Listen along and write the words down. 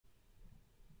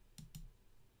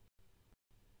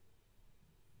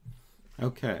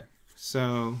Okay,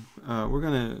 so we're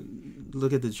going to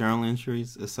look at the journal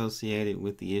entries associated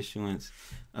with the issuance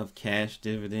of cash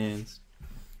dividends.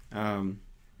 The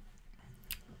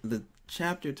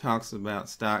chapter talks about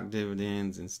stock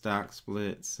dividends and stock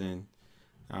splits and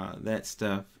that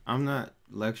stuff. I'm not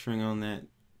lecturing on that,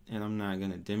 and I'm not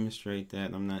going to demonstrate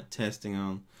that. I'm not testing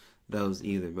on those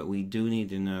either, but we do need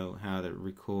to know how to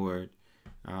record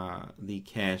the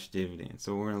cash dividend.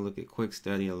 So we're going to look at Quick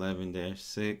Study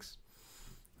 11-6.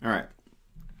 All right,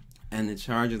 and the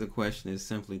charge of the question is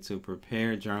simply to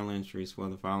prepare journal entries for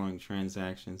the following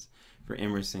transactions for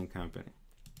Emerson Company.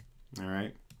 All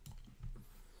right,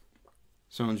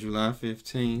 so on July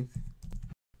 15th,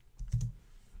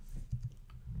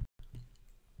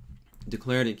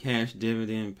 declared a cash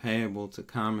dividend payable to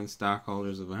common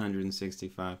stockholders of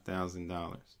 $165,000.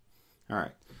 All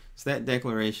right, so that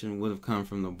declaration would have come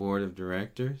from the board of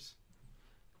directors,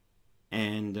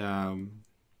 and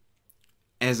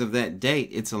as of that date,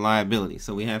 it's a liability,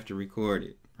 so we have to record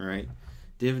it, right?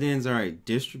 Dividends are a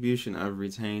distribution of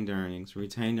retained earnings.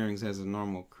 Retained earnings has a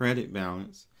normal credit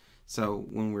balance, so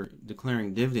when we're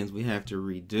declaring dividends, we have to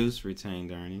reduce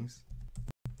retained earnings.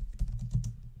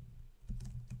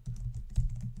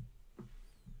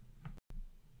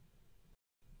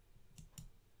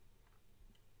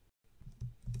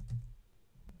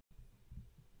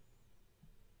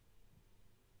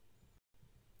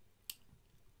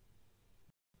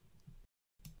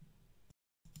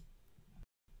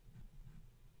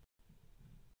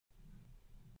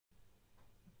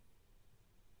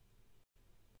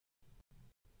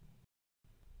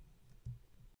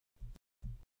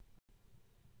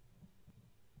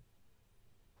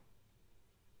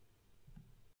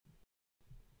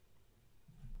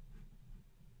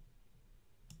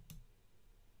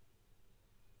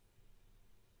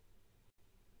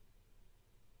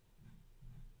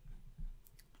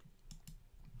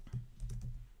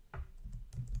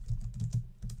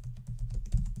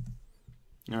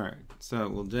 All right, so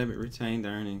we'll debit retained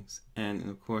earnings, and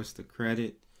of course the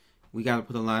credit, we got to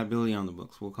put a liability on the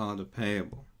books. We'll call it a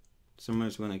payable, similar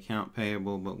to an account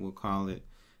payable, but we'll call it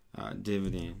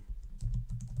dividend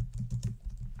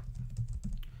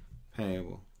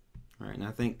payable. All right, and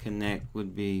I think connect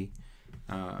would be,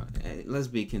 let's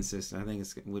be consistent. I think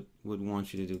it's would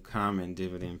want you to do common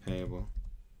dividend payable.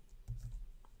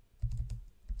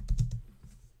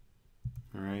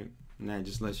 All right. And that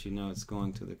just lets you know it's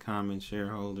going to the common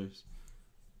shareholders.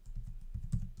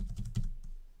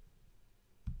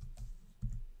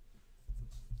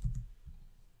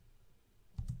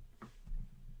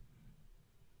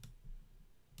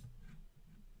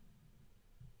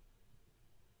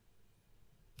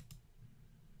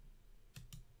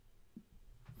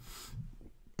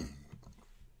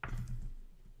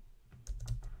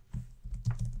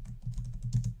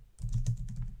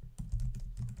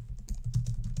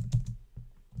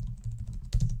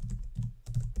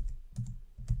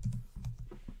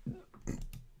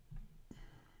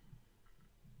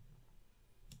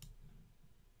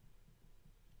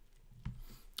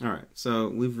 All right, so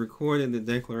we've recorded the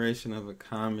declaration of a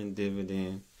common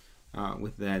dividend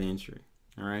with that entry.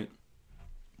 All right.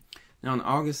 Now on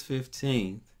August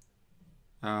 15th,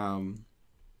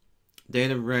 date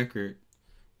of record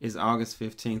is August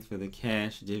 15th for the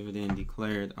cash dividend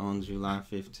declared on July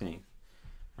 15th.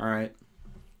 All right.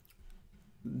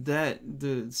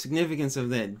 The significance of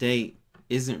that date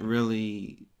isn't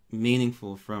really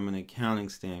meaningful from an accounting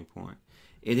standpoint.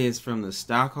 It is from the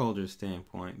stockholder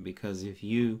standpoint, because if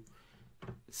you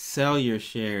sell your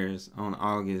shares on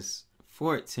August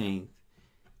 14th,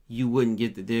 you wouldn't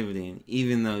get the dividend,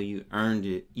 even though you earned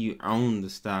it. You owned the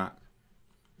stock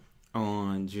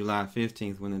on July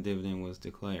 15th when the dividend was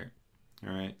declared.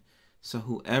 All right. So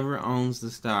whoever owns the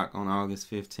stock on August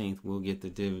 15th will get the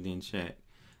dividend check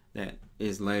that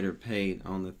is later paid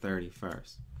on the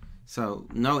 31st. So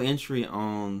no entry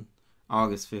on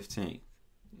August 15th.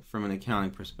 From an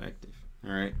accounting perspective.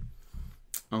 All right.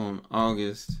 On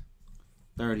August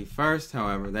 31st,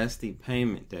 however, that's the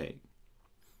payment date.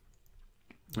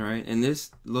 All right. And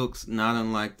this looks not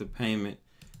unlike the payment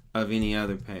of any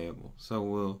other payable. So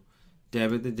we'll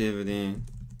debit the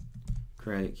dividend,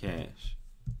 credit cash.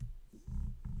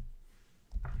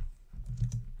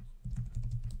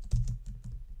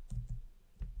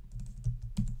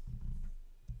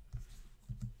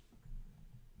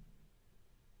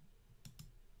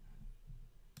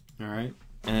 All right,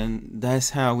 and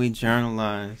that's how we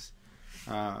journalize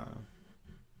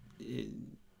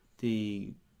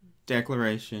the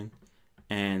declaration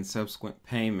and subsequent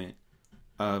payment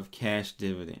of cash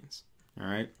dividends. All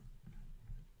right.